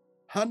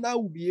 Hannah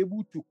will be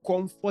able to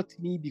comfort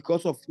me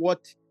because of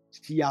what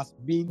she has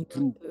been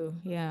through.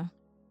 Yeah.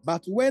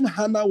 But when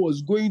Hannah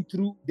was going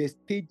through the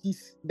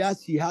stages that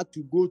she had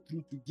to go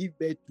through to give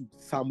birth to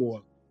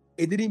Samuel,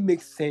 it didn't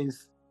make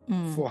sense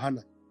for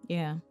Hannah.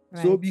 Yeah.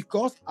 Right. So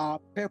because our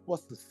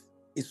purposes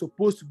is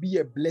supposed to be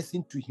a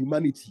blessing to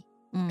humanity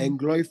and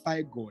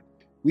glorify God,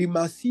 we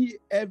must see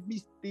every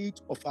stage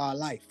of our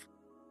life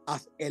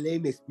as a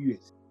learning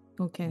experience.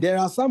 Okay. There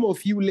are some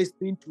of you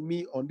listening to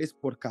me on this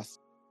podcast.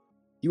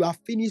 You have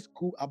finished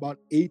school about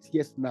 8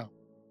 years now.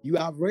 You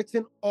have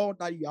written all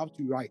that you have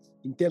to write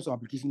in terms of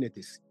application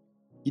letters.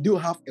 You don't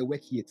have a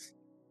work yet.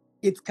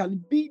 It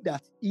can be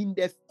that in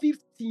the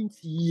 15th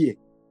year,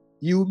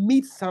 you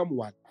meet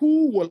someone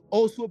who will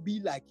also be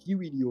like you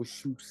in your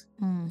shoes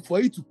for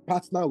you to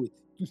partner with,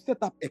 to set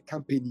up a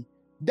company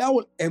that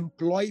will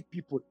employ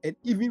people and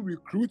even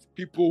recruit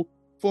people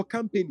for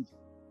companies.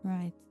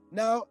 Right.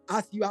 Now,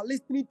 as you are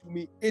listening to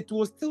me, it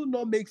will still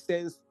not make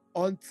sense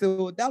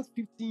until that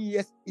 15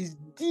 years is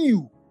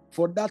due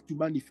for that to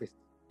manifest.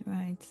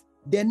 Right.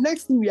 The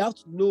next thing we have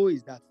to know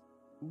is that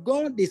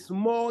God is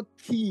more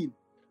keen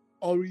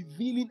on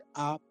revealing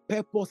our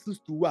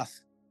purposes to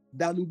us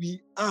than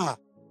we are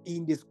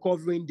in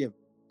discovering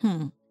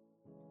them.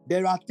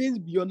 There are things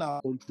beyond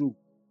our control.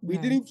 We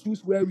didn't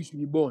choose where we should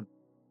be born.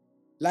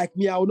 Like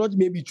me, I will not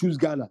maybe choose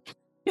Ghana.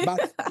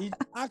 But in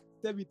Acts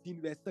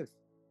 17 verse 6,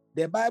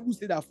 the Bible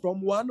said that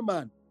from one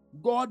man,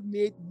 God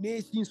made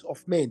nations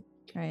of men.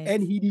 Right.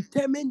 And he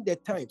determined the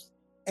times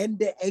and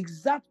the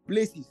exact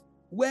places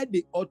where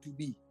they ought to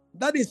be.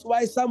 That is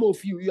why some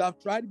of you have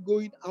tried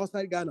going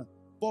outside Ghana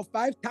for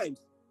 5 times.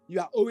 You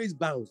are always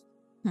bounced.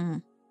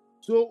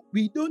 So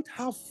we don't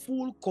have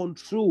full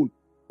control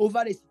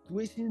over the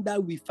situation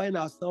that we find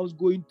ourselves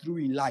going through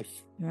in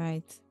life.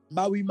 Right.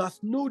 But we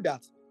must know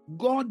that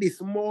God is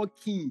more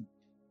keen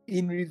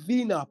in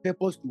revealing our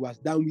purpose to us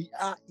than we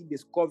are in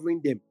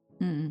discovering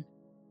them.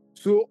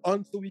 So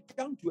until we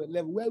come to a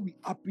level where we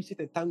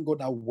appreciate and thank God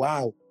that,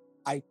 wow,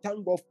 I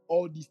thank God for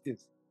all these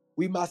things,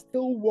 we must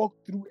still walk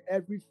through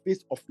every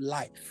phase of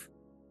life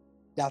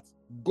that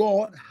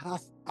God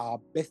has our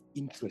best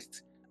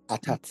interest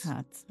at heart.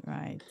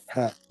 Right.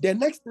 The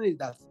next thing is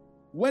that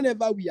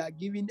whenever we are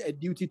given a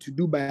duty to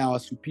do by our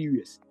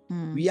superiors,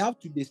 we have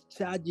to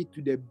discharge it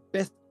to the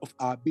best of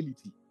our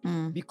ability.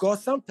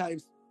 Because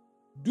sometimes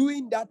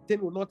doing that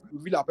thing will not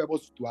reveal our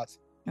purpose to us,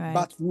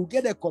 but we'll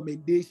get a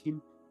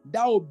commendation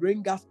that will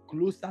bring us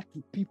closer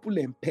to people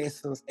and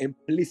persons and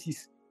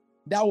places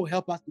that will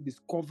help us to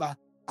discover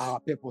our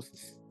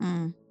purposes.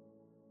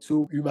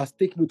 So we must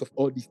take note of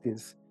all these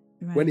things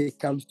when it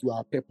comes to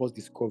our purpose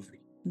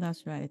discovery.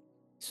 That's right.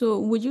 So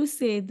would you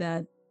say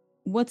that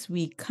what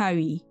we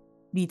carry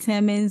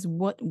determines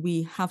what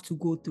we have to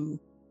go through?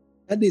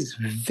 That is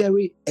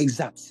very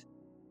exact.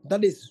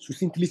 That is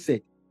succinctly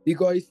said.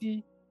 Because you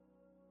see,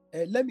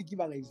 let me give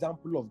an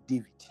example of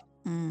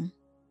David.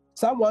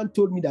 Someone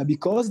told me that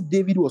because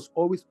David was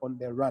always on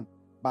the run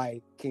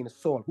by King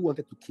Saul, who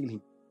wanted to kill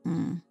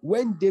him,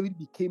 when David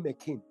became a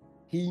king,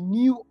 he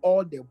knew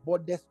all the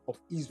borders of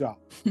Israel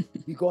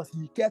because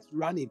he kept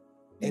running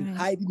and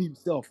hiding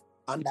himself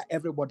under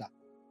every border.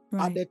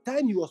 At the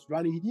time he was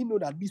running, he didn't know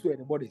that these were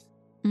the borders.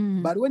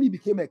 But when he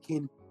became a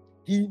king,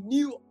 he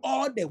knew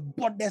all the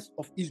borders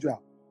of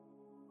Israel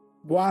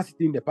while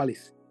sitting in the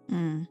palace.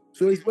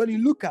 So it's when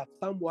you look at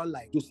someone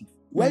like Joseph,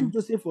 when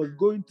Joseph was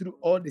going through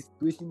all the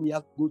situation he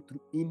had to go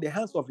through in the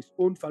hands of his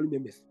own family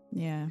members,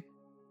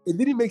 it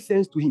didn't make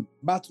sense to him.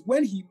 But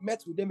when he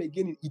met with them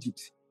again in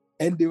Egypt,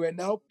 and they were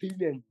now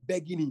pleading and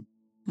begging him,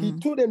 he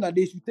told them that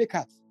they should take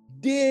heart.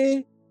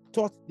 They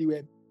thought they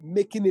were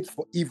making it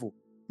for evil,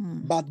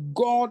 but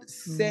God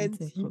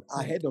sent him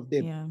ahead of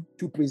them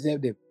to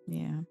preserve them.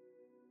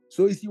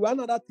 So you see, one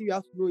other thing you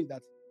have to know is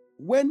that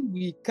when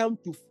we come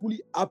to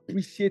fully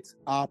appreciate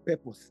our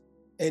purpose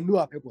and know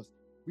our purpose,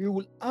 we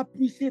will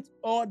appreciate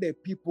all the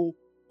people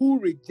who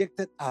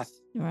rejected us.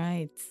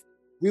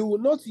 We will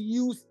not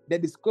use the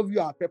discovery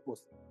of our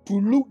purpose to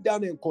look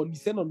down and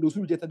condescend on those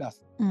who rejected us.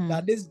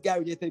 That this guy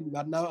rejected me,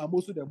 but now I'm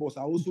also the boss.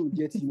 I also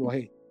reject him or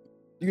her.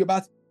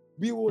 But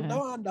we will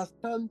now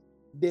understand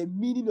the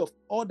meaning of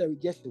all the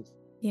rejections.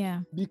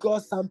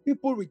 Because some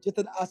people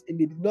rejected us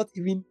and it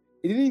didn't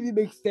even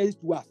make sense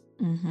to us.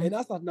 And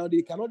as of now,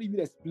 they cannot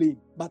even explain.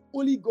 But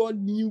only God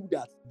knew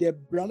that the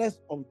brothers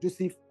of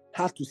Joseph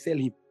had to sell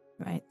him.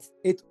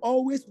 It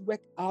always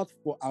works out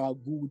for our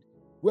good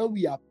when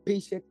we are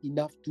patient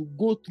enough to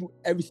go through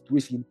every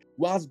situation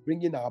whilst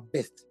bringing our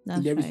best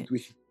in every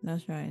situation.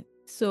 That's right.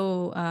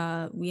 So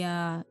we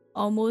are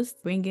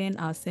almost bringing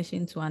our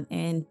session to an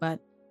end, but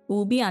it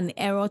will be an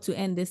error to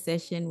end this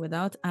session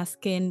without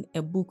asking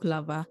a book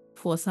lover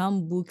for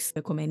some books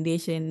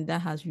recommendation that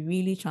has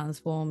really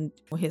transformed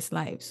his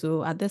life.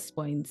 So at this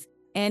point,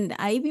 and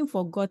I even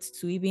forgot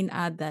to even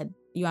add that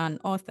you are an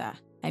author.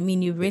 I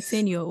mean, you've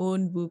written your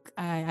own book.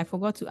 I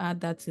forgot to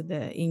add that to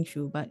the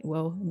intro, but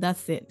well,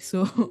 that's it.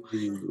 So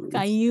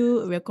can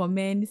you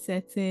recommend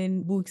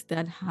certain books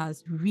that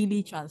has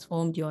really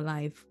transformed your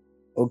life?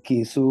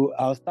 Okay, so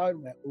I'll start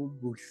with my own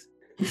books.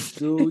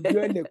 So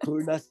during the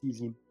Corona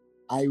season,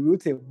 I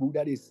wrote a book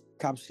that is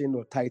captioned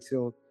or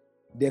titled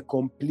the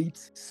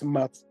complete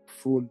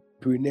smartphone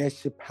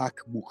entrepreneurship hack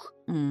book.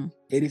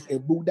 It is a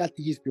book that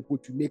teaches people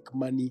to make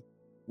money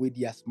with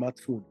their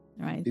smartphone.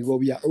 Right. Because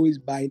we are always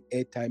buying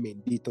airtime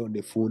and data on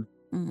the phone.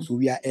 So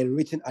we are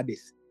enriching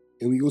others.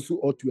 And we also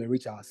ought to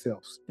enrich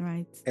ourselves.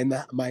 Right. And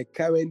my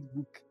current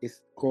book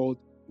is called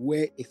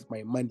Where is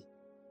My Money?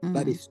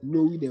 That is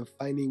knowing and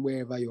finding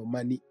wherever your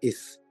money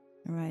is.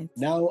 Right.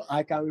 Now,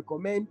 I can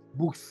recommend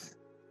books,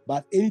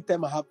 but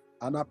anytime I have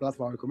another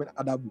platform, I recommend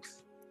other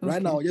books. Okay.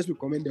 Right now, I'll just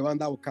recommend the one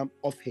that will come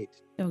off head.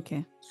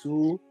 Okay.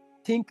 So,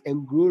 Think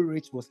and Grow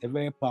Rich was a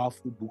very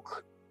powerful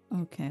book.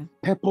 Okay.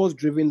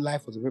 Purpose-Driven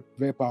Life was a very,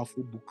 very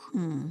powerful book.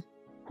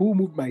 Who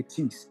Moved My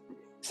Cheese?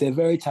 It's a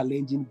very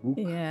challenging book.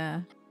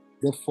 Yeah.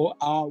 The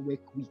 4-Hour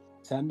Work Week.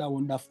 It's another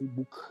wonderful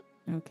book.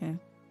 Okay.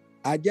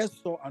 I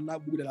just saw another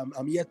book that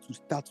I'm yet to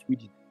start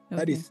reading. Okay.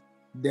 That is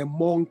The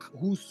Monk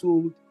Who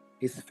Sold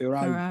His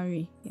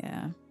Ferrari.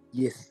 Yeah.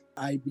 Yes.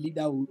 I believe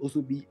that will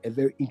also be a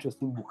very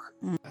interesting book.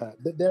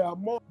 There are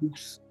more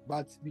books,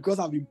 but because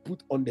I've been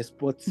put on the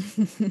spot,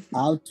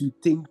 I have to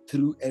think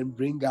through and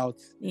bring out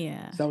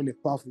some of the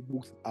powerful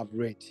books I've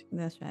read.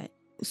 That's right.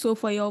 So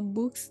for your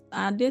books,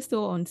 are they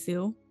still on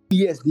sale?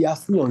 Yes, they are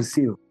still on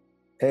sale.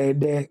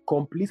 The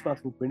Complete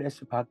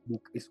Entrepreneurship Hack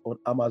book is on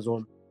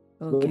Amazon.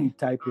 Okay. So when you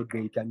type it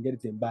there, you can get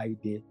it and buy it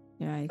there.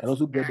 Right. You can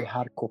also get the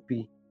hard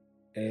copy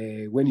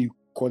when you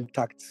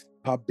contact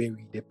Pat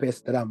Berry, the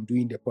person that I'm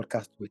doing the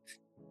podcast with.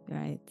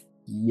 Right.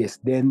 Yes.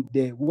 Then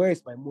the Where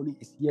is My Money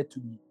is yet to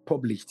be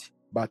published,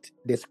 but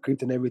the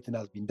script and everything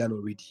has been done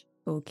already.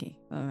 Okay.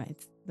 All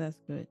right. That's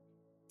good.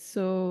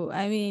 So,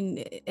 I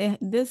mean,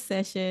 this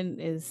session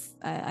is,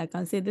 I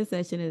can say this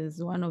session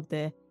is one of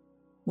the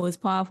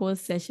most powerful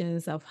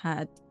sessions I've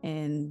had,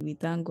 and we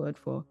thank God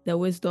for the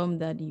wisdom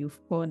that you've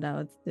poured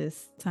out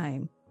this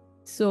time.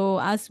 So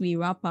as we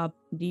wrap up,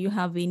 do you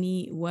have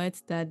any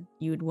words that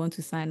you'd want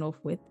to sign off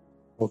with?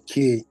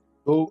 Okay.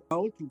 So I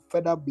want to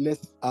further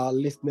bless our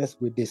listeners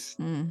with this,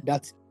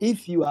 that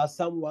if you are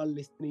someone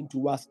listening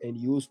to us and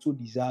you also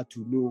desire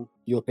to know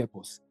your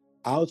purpose,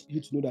 I want you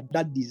to know that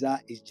that desire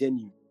is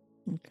genuine.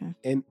 Okay.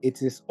 And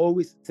it is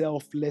always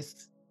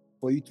selfless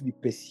for you to be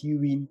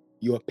pursuing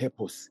your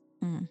purpose.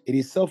 It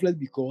is selfless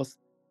because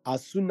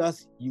as soon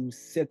as you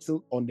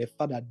settle on the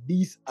fact that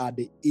these are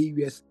the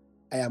areas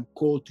I am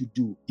called to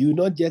do, you will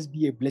not just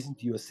be a blessing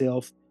to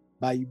yourself,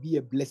 but you be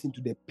a blessing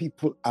to the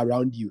people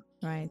around you.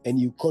 Right. And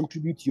you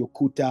contribute your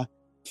quota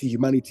to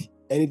humanity.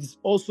 And it is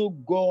also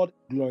God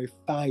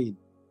glorifying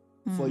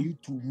for you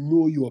to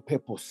know your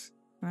purpose.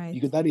 Right.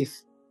 Because that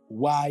is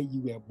why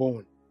you were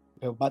born.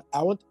 But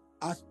I want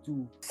us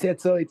to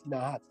settle it in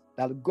our hearts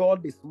that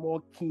God is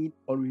more keen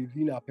on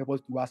revealing our purpose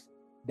to us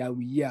than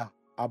we are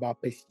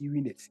about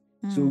pursuing it.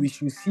 So we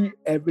should see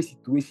every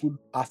situation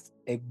as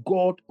a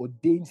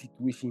God-ordained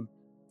situation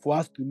for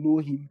us to know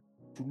Him,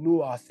 to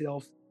know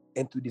ourselves,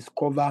 and to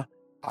discover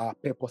our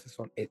purposes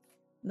on earth.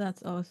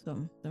 That's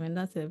awesome. I mean,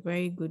 that's a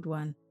very good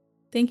one.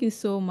 Thank you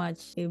so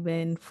much,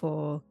 Eben,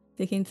 for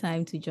taking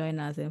time to join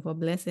us and for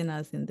blessing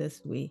us in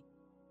this way.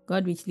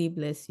 God richly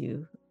bless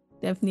you.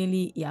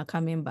 Definitely, you're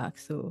coming back.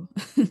 So,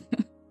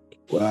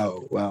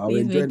 wow.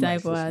 Please make time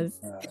for us.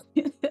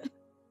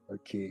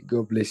 Okay.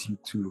 God bless you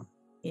too.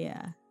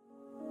 Yeah.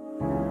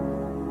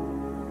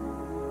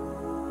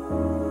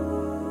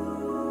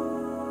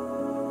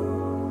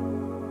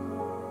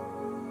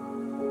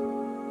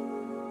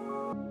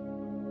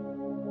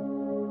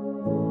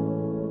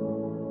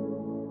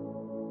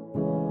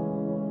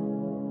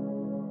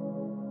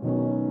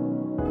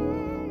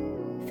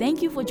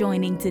 Thank you for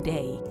joining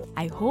today.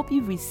 I hope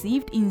you've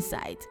received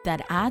insight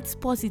that adds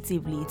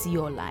positively to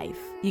your life.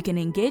 You can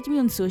engage me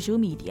on social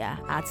media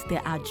at the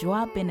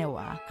Adwoa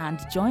Benewaa and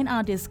join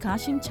our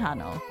discussion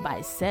channel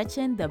by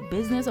searching The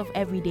Business of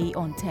Everyday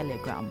on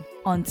Telegram.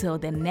 Until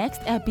the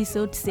next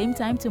episode, same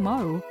time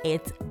tomorrow,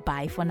 it's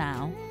bye for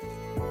now.